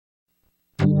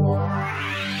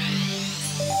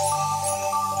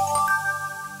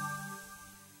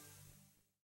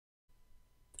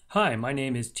Hi, my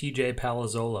name is TJ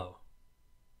Palazzolo.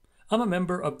 I'm a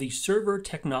member of the Server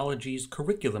Technologies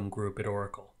Curriculum Group at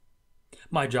Oracle.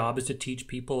 My job is to teach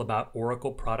people about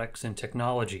Oracle products and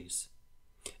technologies.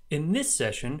 In this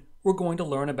session, we're going to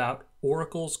learn about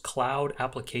Oracle's Cloud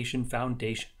Application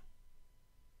Foundation.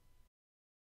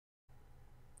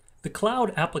 The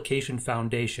Cloud Application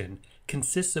Foundation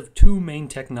consists of two main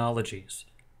technologies: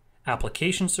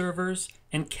 application servers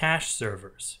and cache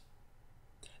servers.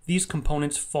 These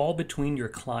components fall between your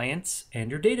clients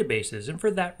and your databases, and for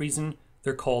that reason,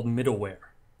 they're called middleware.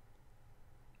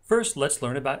 First, let's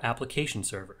learn about application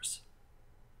servers.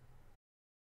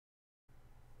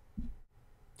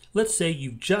 Let's say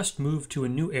you've just moved to a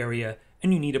new area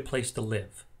and you need a place to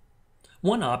live.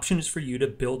 One option is for you to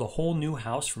build a whole new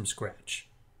house from scratch.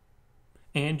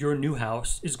 And your new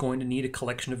house is going to need a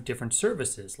collection of different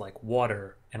services like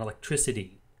water and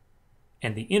electricity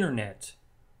and the internet,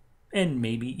 and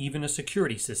maybe even a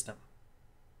security system.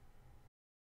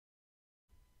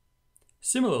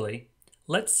 Similarly,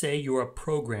 let's say you're a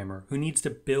programmer who needs to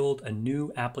build a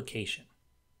new application.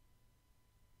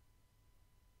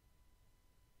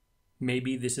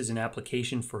 Maybe this is an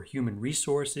application for human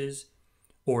resources,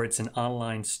 or it's an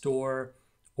online store,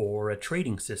 or a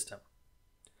trading system.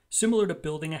 Similar to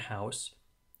building a house,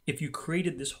 if you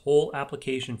created this whole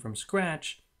application from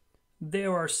scratch,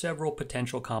 there are several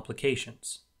potential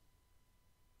complications.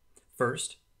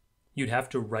 First, you'd have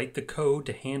to write the code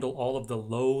to handle all of the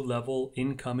low-level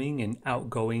incoming and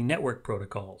outgoing network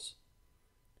protocols.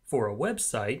 For a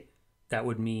website, that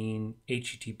would mean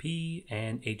HTTP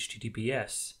and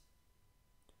HTTPS.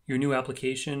 Your new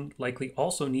application likely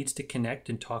also needs to connect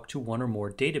and talk to one or more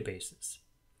databases.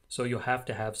 So you'll have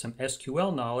to have some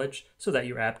SQL knowledge so that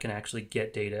your app can actually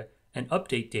get data and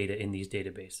update data in these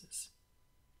databases.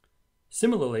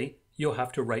 Similarly, you'll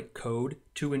have to write code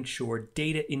to ensure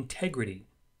data integrity.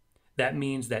 That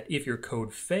means that if your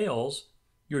code fails,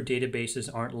 your databases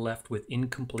aren't left with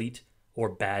incomplete or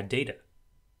bad data.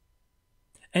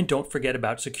 And don't forget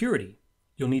about security.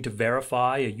 You'll need to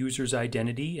verify a user's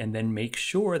identity and then make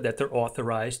sure that they're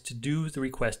authorized to do the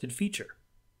requested feature.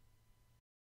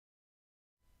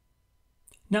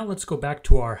 Now let's go back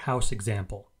to our house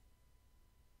example.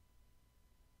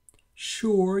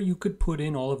 Sure, you could put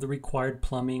in all of the required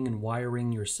plumbing and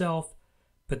wiring yourself,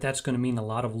 but that's going to mean a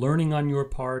lot of learning on your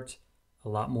part, a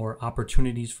lot more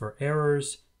opportunities for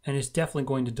errors, and it's definitely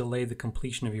going to delay the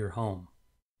completion of your home.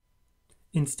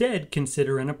 Instead,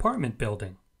 consider an apartment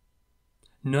building.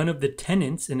 None of the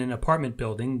tenants in an apartment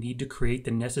building need to create the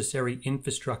necessary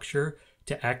infrastructure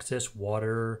to access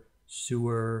water,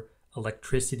 sewer,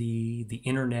 electricity, the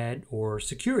internet, or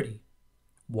security.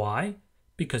 Why?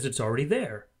 Because it's already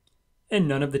there. And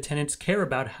none of the tenants care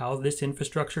about how this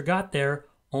infrastructure got there,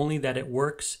 only that it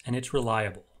works and it's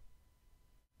reliable.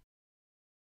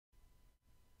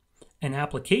 An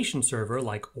application server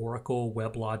like Oracle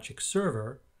WebLogic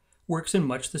Server works in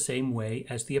much the same way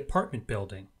as the apartment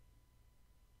building.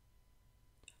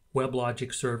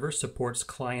 WebLogic Server supports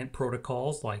client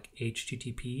protocols like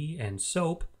HTTP and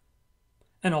SOAP,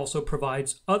 and also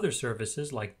provides other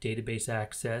services like database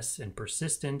access and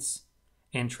persistence,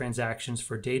 and transactions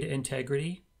for data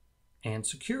integrity and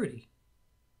security.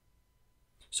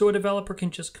 So a developer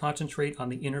can just concentrate on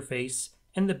the interface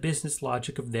and the business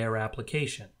logic of their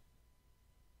application,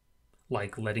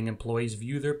 like letting employees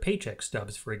view their paycheck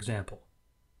stubs, for example,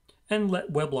 and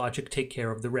let WebLogic take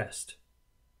care of the rest.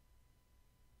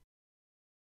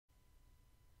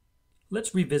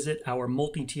 Let's revisit our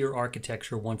multi-tier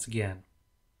architecture once again.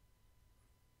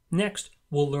 Next,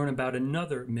 we'll learn about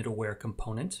another middleware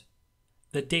component,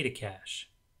 the data cache.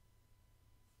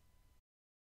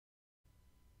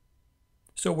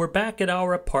 So we're back at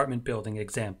our apartment building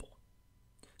example.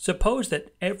 Suppose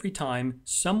that every time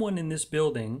someone in this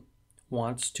building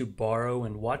wants to borrow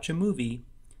and watch a movie,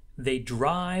 they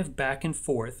drive back and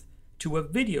forth to a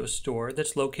video store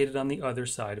that's located on the other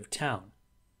side of town.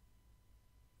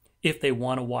 If they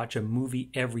want to watch a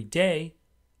movie every day,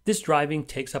 this driving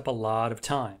takes up a lot of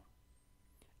time.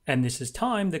 And this is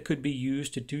time that could be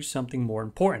used to do something more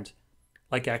important,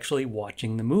 like actually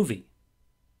watching the movie.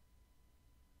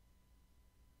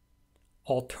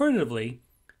 Alternatively,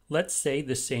 let's say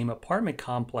the same apartment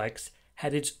complex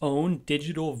had its own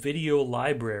digital video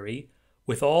library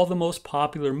with all the most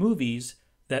popular movies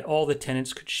that all the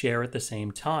tenants could share at the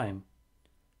same time.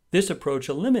 This approach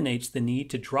eliminates the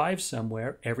need to drive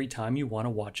somewhere every time you want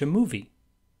to watch a movie.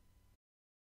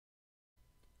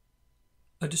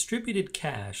 A distributed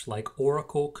cache like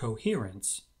Oracle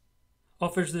Coherence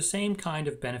offers the same kind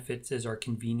of benefits as our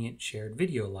convenient shared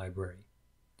video library.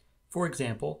 For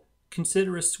example,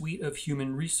 consider a suite of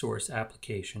human resource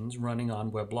applications running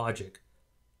on WebLogic,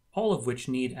 all of which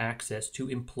need access to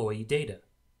employee data.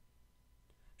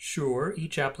 Sure,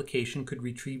 each application could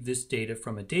retrieve this data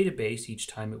from a database each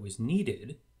time it was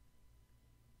needed,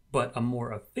 but a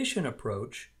more efficient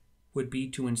approach would be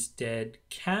to instead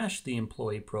cache the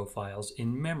employee profiles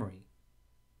in memory,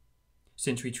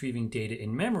 since retrieving data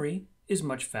in memory is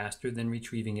much faster than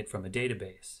retrieving it from a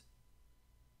database.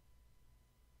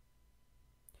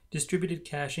 Distributed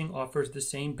caching offers the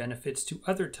same benefits to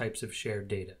other types of shared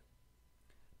data.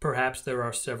 Perhaps there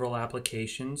are several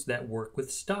applications that work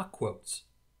with stock quotes.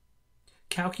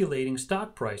 Calculating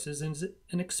stock prices is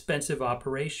an expensive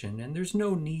operation, and there's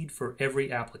no need for every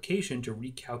application to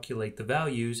recalculate the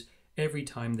values every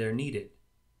time they're needed.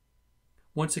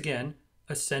 Once again,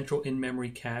 a central in-memory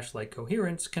cache like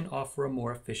Coherence can offer a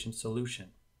more efficient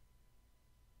solution.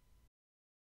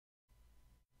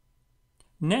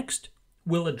 Next,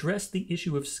 we'll address the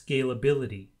issue of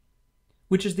scalability,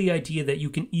 which is the idea that you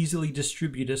can easily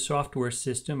distribute a software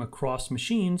system across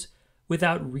machines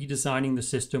without redesigning the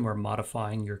system or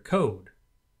modifying your code.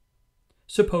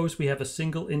 Suppose we have a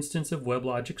single instance of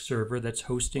WebLogic server that's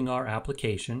hosting our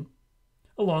application,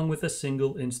 along with a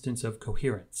single instance of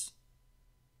Coherence.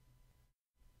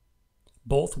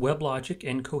 Both WebLogic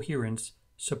and Coherence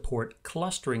support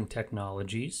clustering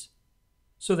technologies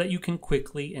so that you can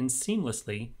quickly and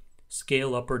seamlessly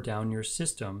scale up or down your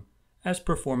system as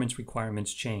performance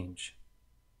requirements change.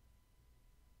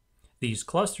 These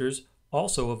clusters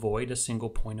also avoid a single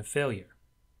point of failure.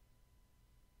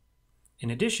 In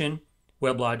addition,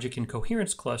 WebLogic and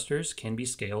Coherence clusters can be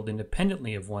scaled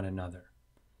independently of one another.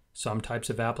 Some types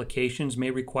of applications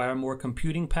may require more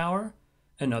computing power,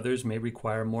 and others may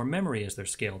require more memory as they're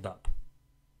scaled up.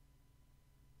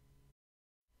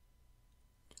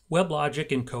 WebLogic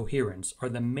and Coherence are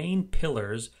the main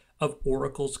pillars of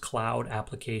Oracle's Cloud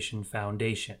Application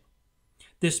Foundation.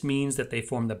 This means that they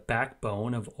form the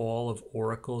backbone of all of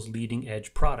Oracle's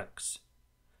leading-edge products.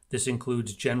 This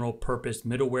includes general-purpose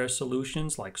middleware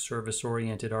solutions like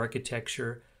service-oriented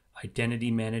architecture, identity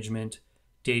management,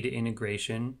 data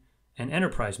integration, and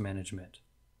enterprise management.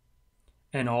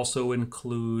 And also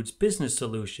includes business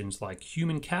solutions like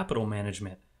human capital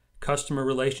management, customer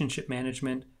relationship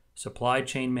management, supply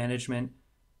chain management,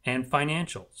 and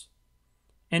financials.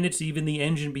 And it's even the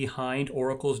engine behind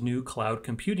Oracle's new cloud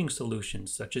computing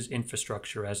solutions, such as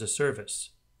infrastructure as a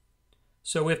service.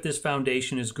 So if this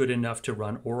foundation is good enough to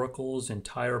run Oracle's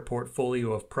entire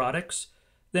portfolio of products,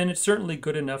 then it's certainly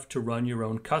good enough to run your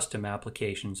own custom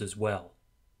applications as well.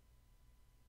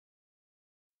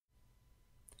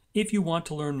 If you want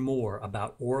to learn more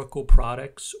about Oracle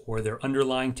products or their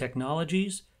underlying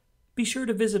technologies, be sure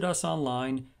to visit us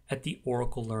online at the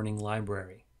Oracle Learning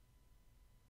Library.